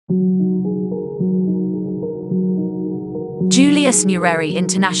Julius Nyerere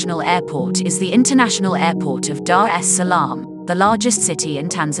International Airport is the international airport of Dar es Salaam, the largest city in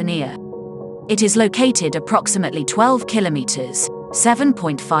Tanzania. It is located approximately 12 kilometers,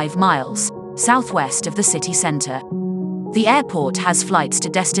 7.5 miles, southwest of the city center. The airport has flights to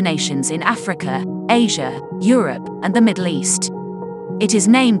destinations in Africa, Asia, Europe, and the Middle East. It is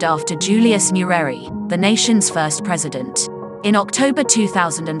named after Julius Nyerere, the nation's first president. In October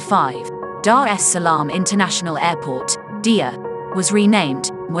 2005, Dar es Salaam International Airport, DIA, was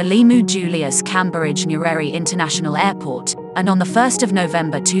renamed Mwalimu Julius Kambarage Nyerere International Airport, and on the 1st of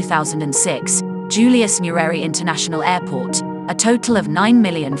November 2006, Julius Nyerere International Airport. A total of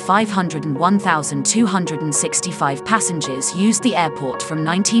 9,501,265 passengers used the airport from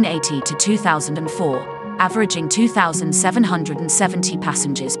 1980 to 2004, averaging 2,770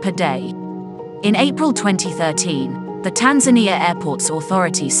 passengers per day. In April 2013, the Tanzania Airports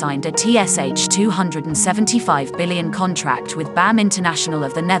Authority signed a TSH 275 billion contract with BAM International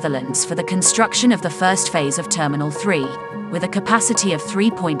of the Netherlands for the construction of the first phase of Terminal 3, with a capacity of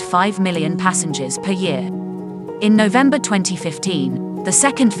 3.5 million passengers per year. In November 2015, the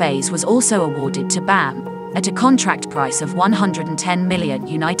second phase was also awarded to BAM, at a contract price of $110 million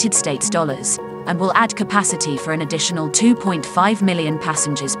and will add capacity for an additional 2.5 million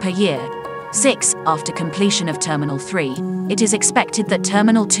passengers per year. After completion of Terminal 3, it is expected that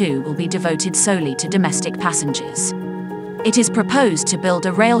Terminal 2 will be devoted solely to domestic passengers. It is proposed to build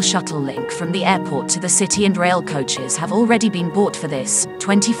a rail shuttle link from the airport to the city, and rail coaches have already been bought for this.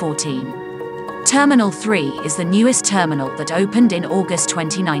 2014. Terminal 3 is the newest terminal that opened in August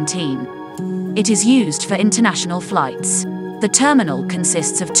 2019. It is used for international flights. The terminal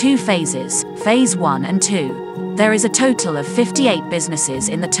consists of two phases, Phase 1 and 2. There is a total of 58 businesses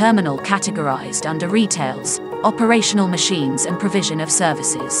in the terminal categorized under retails, operational machines and provision of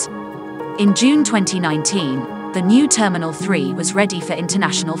services. In June 2019, the new Terminal 3 was ready for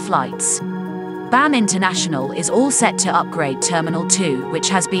international flights. BAM International is all set to upgrade Terminal 2, which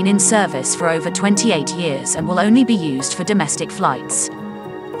has been in service for over 28 years and will only be used for domestic flights.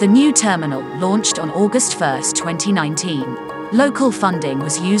 The new terminal launched on August 1, 2019. Local funding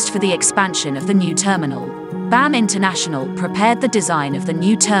was used for the expansion of the new terminal. BAM International prepared the design of the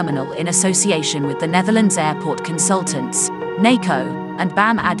new terminal in association with the Netherlands Airport Consultants, NACO, and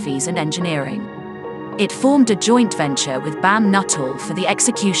BAM Advies and Engineering. It formed a joint venture with BAM Nuttall for the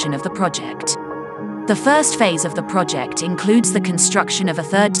execution of the project. The first phase of the project includes the construction of a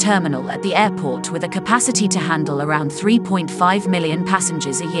third terminal at the airport with a capacity to handle around 3.5 million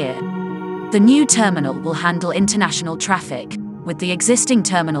passengers a year. The new terminal will handle international traffic, with the existing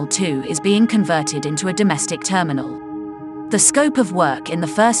Terminal 2 is being converted into a domestic terminal. The scope of work in the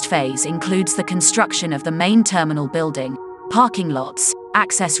first phase includes the construction of the main terminal building, parking lots,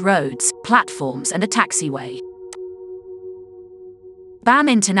 access roads, platforms and a taxiway. BAM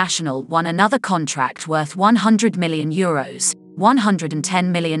International won another contract worth €100 million, $110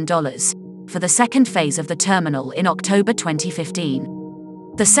 million, for the second phase of the terminal in October 2015.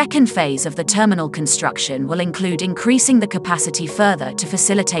 The second phase of the terminal construction will include increasing the capacity further to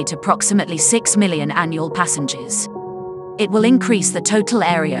facilitate approximately 6 million annual passengers. It will increase the total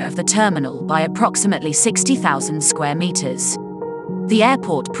area of the terminal by approximately 60,000 square meters. The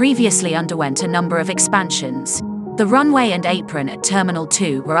airport previously underwent a number of expansions. The runway and apron at Terminal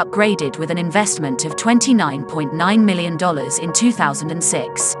 2 were upgraded with an investment of $29.9 million in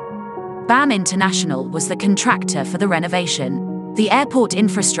 2006. BAM International was the contractor for the renovation. The airport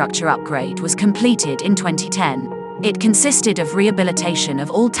infrastructure upgrade was completed in 2010. It consisted of rehabilitation of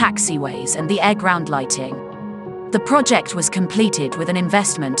all taxiways and the air-ground lighting. The project was completed with an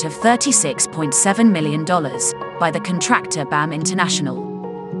investment of $36.7 million by the contractor BAM International.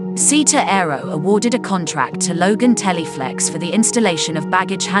 CETA Aero awarded a contract to Logan Teleflex for the installation of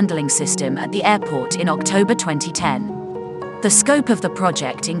baggage handling system at the airport in October 2010. The scope of the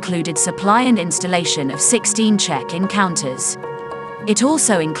project included supply and installation of 16 check-in counters. It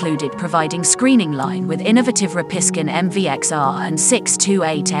also included providing screening line with innovative Rapiscan MVXR and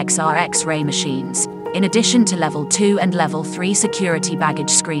 628XR X-ray machines, in addition to Level 2 and Level 3 security baggage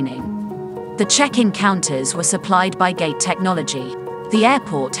screening. The check-in counters were supplied by Gate Technology. The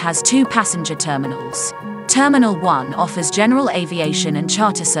airport has two passenger terminals. Terminal 1 offers general aviation and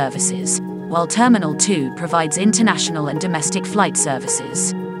charter services, while Terminal 2 provides international and domestic flight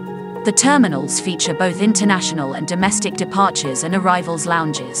services. The terminals feature both international and domestic departures and arrivals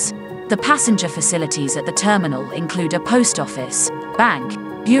lounges. The passenger facilities at the terminal include a post office, bank,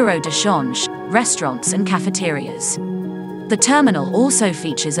 bureau de change, restaurants and cafeterias. The terminal also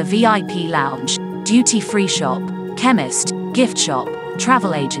features a VIP lounge, duty-free shop, chemist, gift shop,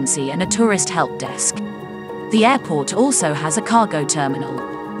 travel agency and a tourist help desk. The airport also has a cargo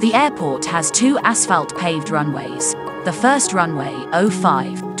terminal. The airport has 2 asphalt-paved runways. The first runway,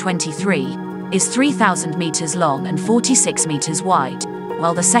 0523, is 3,000 meters long and 46 meters wide,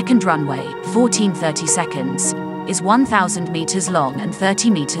 while the second runway, 1430 seconds, is 1,000 meters long and 30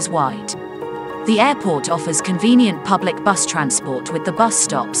 meters wide. The airport offers convenient public bus transport with the bus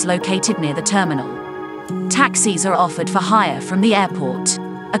stops located near the terminal. Taxis are offered for hire from the airport.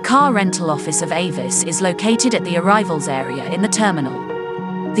 A car rental office of Avis is located at the arrivals area in the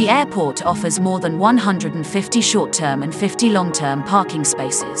terminal. The airport offers more than 150 short-term and 50 long-term parking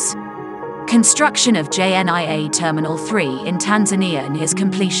spaces. Construction of JNIA Terminal 3 in Tanzania nears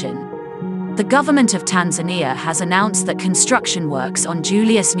completion. The government of Tanzania has announced that construction works on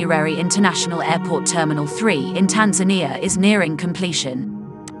Julius Nyerere International Airport Terminal 3 in Tanzania is nearing completion.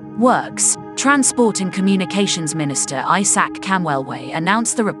 Works. Transport and Communications Minister Isaac Kamwelwe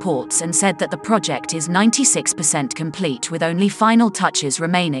announced the reports and said that the project is 96% complete with only final touches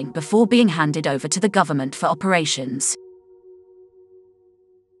remaining before being handed over to the government for operations.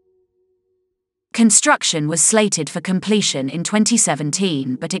 Construction was slated for completion in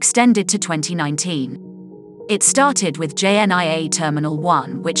 2017 but extended to 2019. It started with JNIA Terminal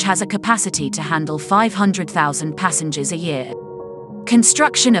 1, which has a capacity to handle 500,000 passengers a year.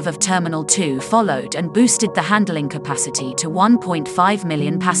 Construction of Terminal 2 followed and boosted the handling capacity to 1.5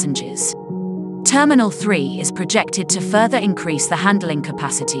 million passengers. Terminal 3 is projected to further increase the handling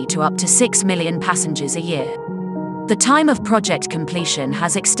capacity to up to 6 million passengers a year. The time of project completion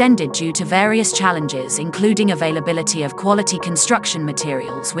has extended due to various challenges, including availability of quality construction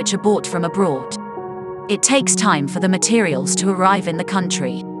materials which are bought from abroad. It takes time for the materials to arrive in the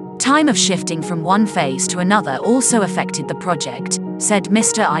country. Time of shifting from one phase to another also affected the project, said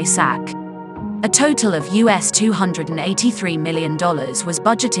Mr. Isaac. A total of $283 million was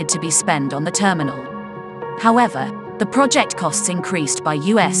budgeted to be spent on the terminal. However, the project costs increased by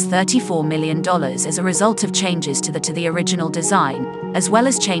 $34 million as a result of changes to the original design, as well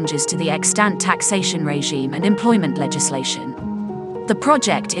as changes to the extant taxation regime and employment legislation. The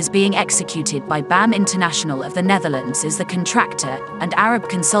project is being executed by BAM International of the Netherlands as the contractor, and Arab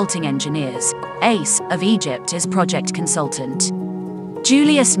Consulting Engineers, ACE, of Egypt as project consultant.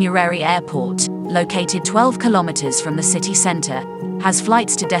 Julius Nyerere Airport, located 12 kilometers from the city center, has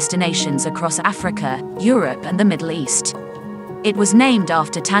flights to destinations across Africa, Europe and the Middle East. It was named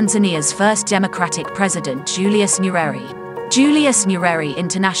after Tanzania's first democratic president Julius Nyerere. Julius Nyerere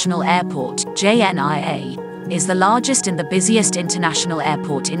International Airport, JNIA, is the largest and the busiest international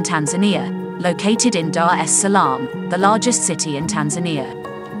airport in Tanzania, located in Dar es Salaam, the largest city in Tanzania.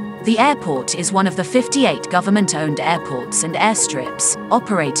 The airport is one of the 58 government-owned airports and airstrips,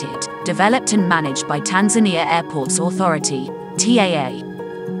 operated, developed and managed by Tanzania Airports Authority, TAA.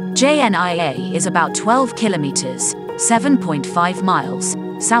 JNIA is about 12 kilometers, 7.5 miles,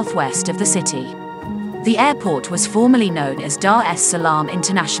 southwest of the city. The airport was formerly known as Dar es Salaam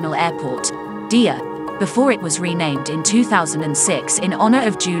International Airport, DIA, before it was renamed in 2006 in honor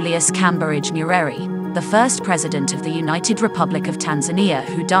of Julius Kambarage Nyerere, the first president of the United Republic of Tanzania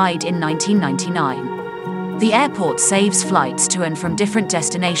who died in 1999. The airport saves flights to and from different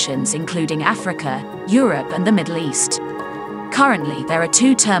destinations including Africa, Europe and the Middle East. Currently there are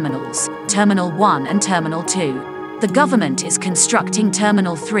 2 terminals, Terminal 1 and Terminal 2. The government is constructing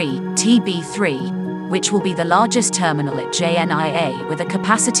Terminal 3, TB3, which will be the largest terminal at JNIA with a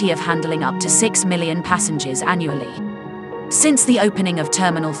capacity of handling up to 6 million passengers annually. Since the opening of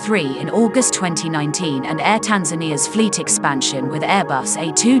Terminal 3 in August 2019 and Air Tanzania's fleet expansion with Airbus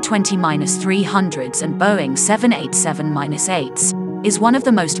A220-300s and Boeing 787-8s, is one of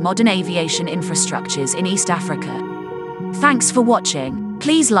the most modern aviation infrastructures in East Africa. Thanks for watching.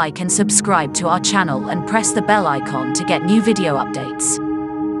 Please like and subscribe to our channel and press the bell icon to get new video updates.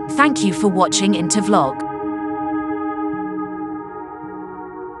 Thank you for watching Into Vlog.